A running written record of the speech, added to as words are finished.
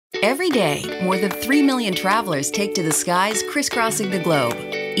Every day, more than 3 million travelers take to the skies crisscrossing the globe.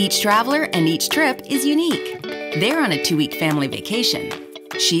 Each traveler and each trip is unique. They're on a 2-week family vacation.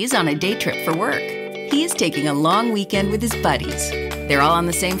 She's on a day trip for work. He is taking a long weekend with his buddies. They're all on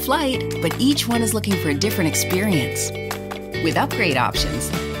the same flight, but each one is looking for a different experience. With upgrade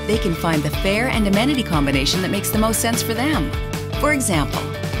options, they can find the fare and amenity combination that makes the most sense for them. For example,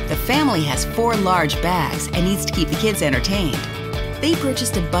 the family has 4 large bags and needs to keep the kids entertained. They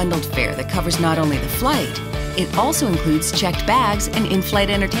purchased a bundled fare that covers not only the flight, it also includes checked bags and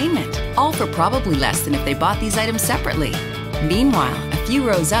in-flight entertainment, all for probably less than if they bought these items separately. Meanwhile, a few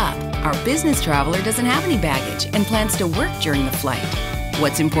rows up, our business traveler doesn't have any baggage and plans to work during the flight.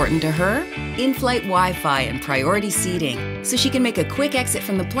 What's important to her? In-flight Wi-Fi and priority seating, so she can make a quick exit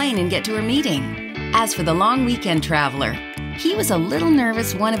from the plane and get to her meeting. As for the long weekend traveler, he was a little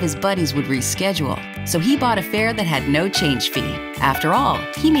nervous one of his buddies would reschedule, so he bought a fare that had no change fee. After all,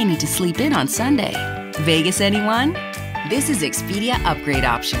 he may need to sleep in on Sunday. Vegas, anyone? This is Expedia Upgrade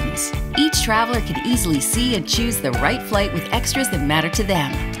Options. Each traveler can easily see and choose the right flight with extras that matter to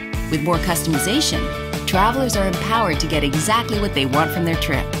them. With more customization, travelers are empowered to get exactly what they want from their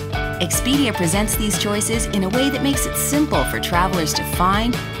trip. Expedia presents these choices in a way that makes it simple for travelers to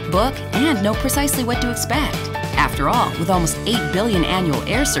find, book, and know precisely what to expect. After all, with almost 8 billion annual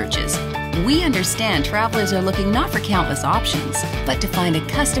air searches, we understand travelers are looking not for countless options, but to find a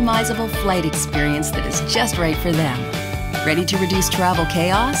customizable flight experience that is just right for them. Ready to reduce travel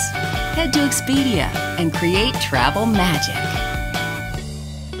chaos? Head to Expedia and create travel magic.